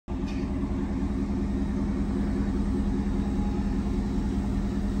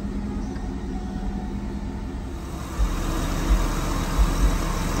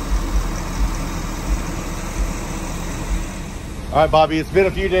All right, Bobby, it's been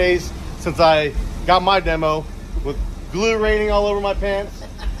a few days since I got my demo with glue raining all over my pants,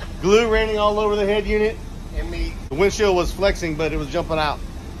 glue raining all over the head unit. And me. The windshield was flexing, but it was jumping out.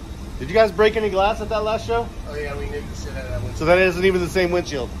 Did you guys break any glass at that last show? Oh yeah, we nuked the shit out of that windshield. So that isn't even the same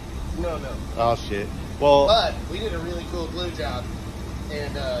windshield? No, no. Oh shit. Well, but we did a really cool glue job,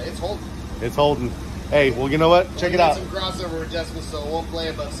 and it's holding. It's holding. Hey, well, you know what? Check it out. Some crossover adjustments, so it won't play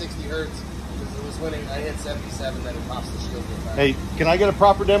above 60 hertz. Because it was when I hit 77 that it pops the shield. Hey, can I get a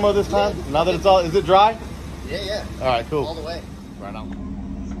proper demo this time? Yeah. Now that it's all, is it dry? Yeah, yeah. All right, cool. All the way. Right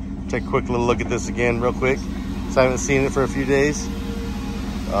on. Take a quick little look at this again, real quick. So I haven't seen it for a few days.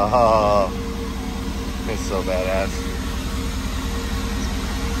 Oh, it's so badass.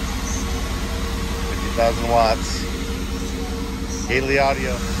 50,000 watts. Haley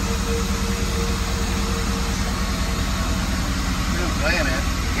audio. Playing it.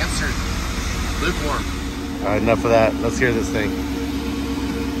 Answered. Lukewarm. All right, enough of that. Let's hear this thing.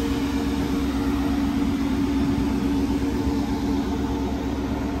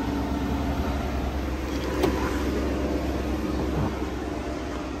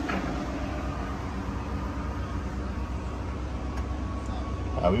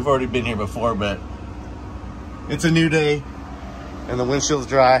 We've already been here before, but it's a new day and the windshield's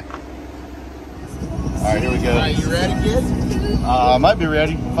dry. All right, here we go. All right, you ready, kid? I might be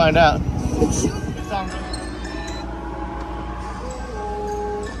ready. Find out.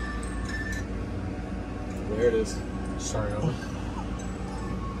 There it is. Sorry, over.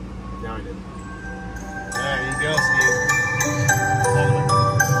 Now I did. There you go, Steve.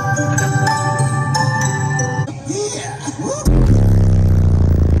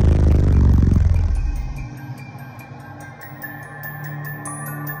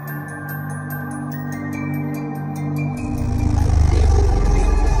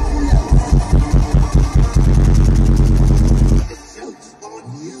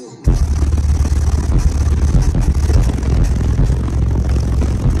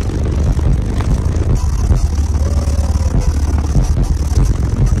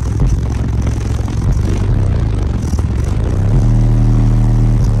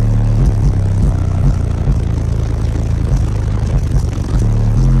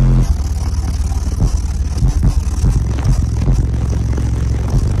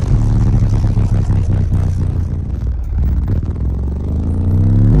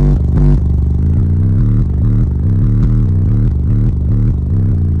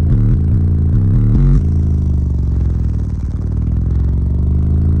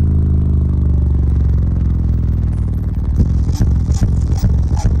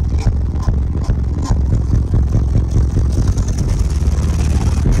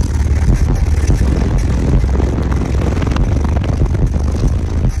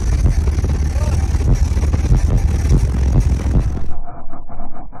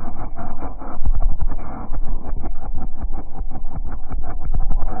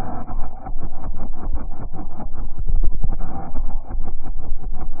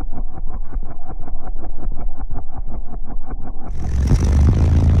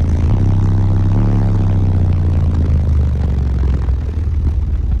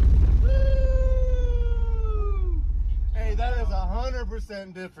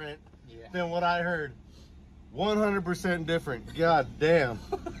 Different than what I heard. 100% different. God damn.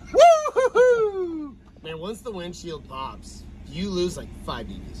 Woo-hoo-hoo! Man, once the windshield pops, you lose like 5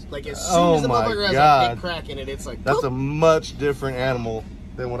 dBs. Like as soon as the motherfucker has a big crack in it, it's like that's a much different animal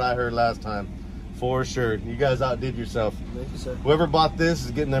than what I heard last time. For sure. You guys outdid yourself. Thank you, sir. Whoever bought this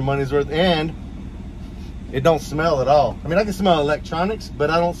is getting their money's worth, and it don't smell at all. I mean, I can smell electronics, but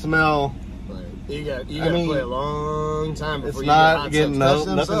I don't smell. You gotta play a long time before it's you not get hot getting subs.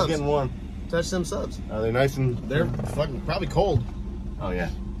 no, nothing's getting warm. Touch them subs. Are they nice and? They're fucking probably cold. Oh yeah,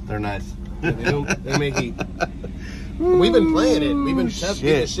 they're nice. Yeah, they make heat. We've been playing it. We've been testing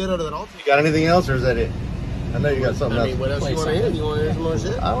the shit out of that alternator. You got anything else, or is that it? I know you got something else. I mean, what else you want to hear? You want to hear some more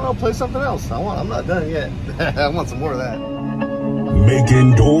shit? I don't know. Play something else. I'm not done yet. I want some more of that.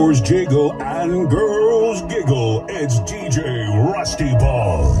 Making doors jiggle and girls giggle. It's DJ Rusty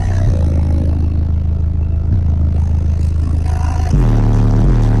Ball.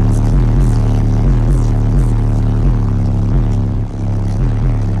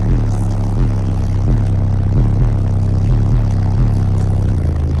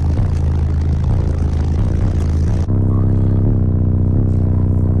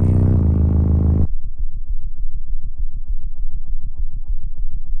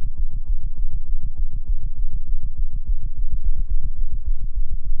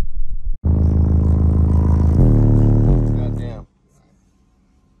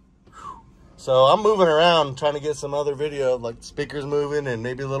 So I'm moving around trying to get some other video of like speakers moving and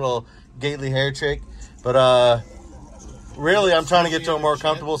maybe a little Gately hair trick. But really I'm trying to get to a more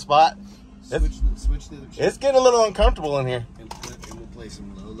comfortable spot. Switch the other chip. It's getting a little uncomfortable in here. And we'll play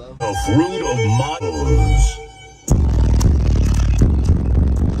some low-low. The fruit of models.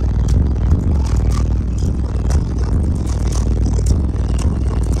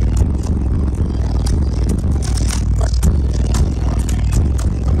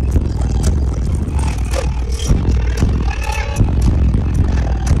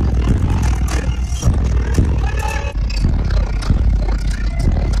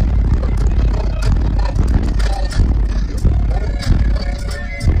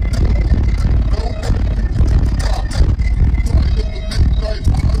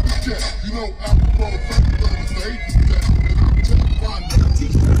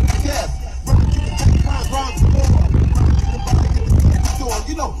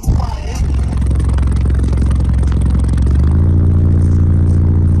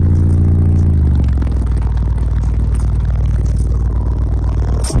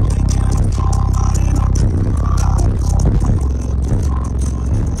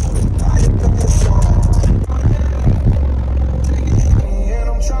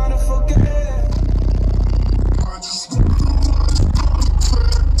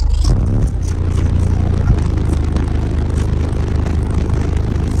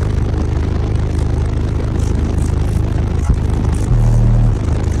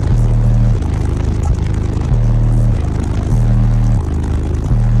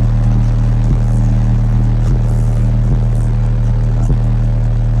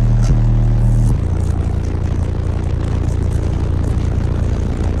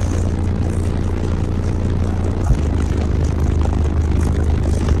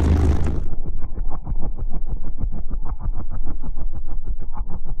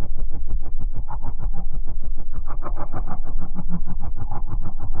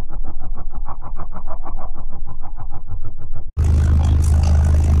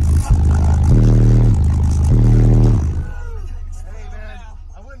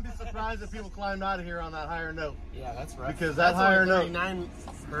 If people climbed out of here on that higher note. Yeah, that's right. Because that higher note, 39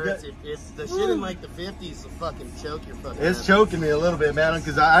 hertz. If the shit in like the 50s will fucking choke your fucking. It's choking me a little bit, man,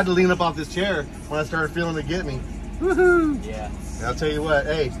 because I had to lean up off this chair when I started feeling it get me. Woohoo! Yeah. And I'll tell you what,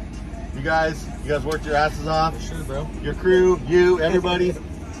 hey, you guys worked your asses off. For sure, bro. Your crew, you, everybody.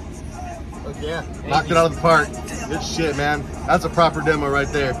 Yeah. Knocked it out of the park. Good shit, man. That's a proper demo right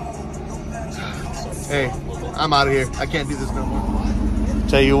there. Hey, I'm out of here. I can't do this no more.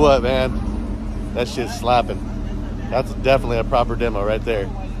 Tell you what, man, that shit's slapping. That's definitely a proper demo right there.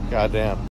 Goddamn.